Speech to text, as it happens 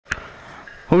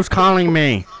Who's calling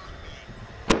me?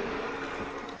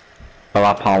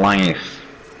 Hello, police.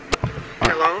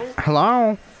 Hello?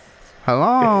 Hello?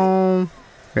 Hello?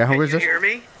 Yeah, who is Can this? you hear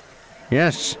me?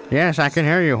 Yes, yes, I can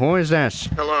hear you. Who is this?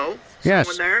 Hello? Yes.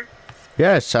 Someone there?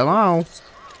 Yes, hello.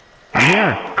 I'm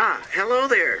here. Ah, hello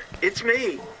there. It's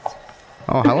me.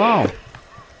 Oh, hello.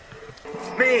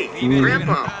 Me,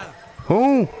 Grandpa.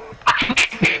 Who?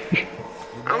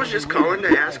 I was just calling to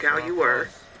ask how you were.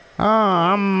 Oh,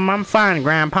 I'm fine,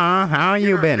 Grandpa. How you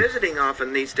You're not been? visiting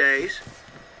often these days.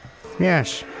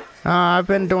 Yes. I've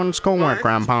been doing schoolwork, What?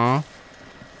 Grandpa.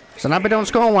 Said I've been doing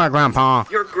schoolwork, Grandpa.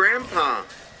 Your grandpa.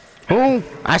 Who?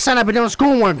 I said I've been doing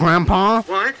schoolwork, Grandpa.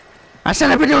 What? I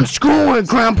said I've been doing schoolwork,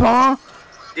 Grandpa.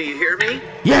 Do you hear me?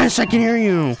 Yes, I can hear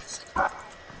you.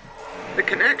 The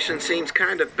connection seems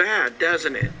kind of bad,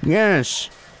 doesn't it? Yes.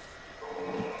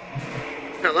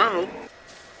 Hello?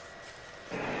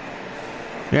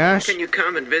 Yes. Can you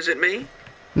come and visit me?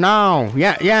 No.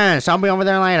 Yeah. Yes. I'll be over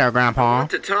there later, I Grandpa.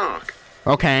 want to talk.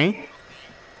 Okay.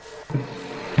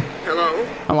 Hello?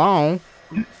 Hello.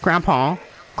 Grandpa.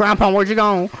 Grandpa, where'd you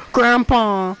go?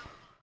 Grandpa.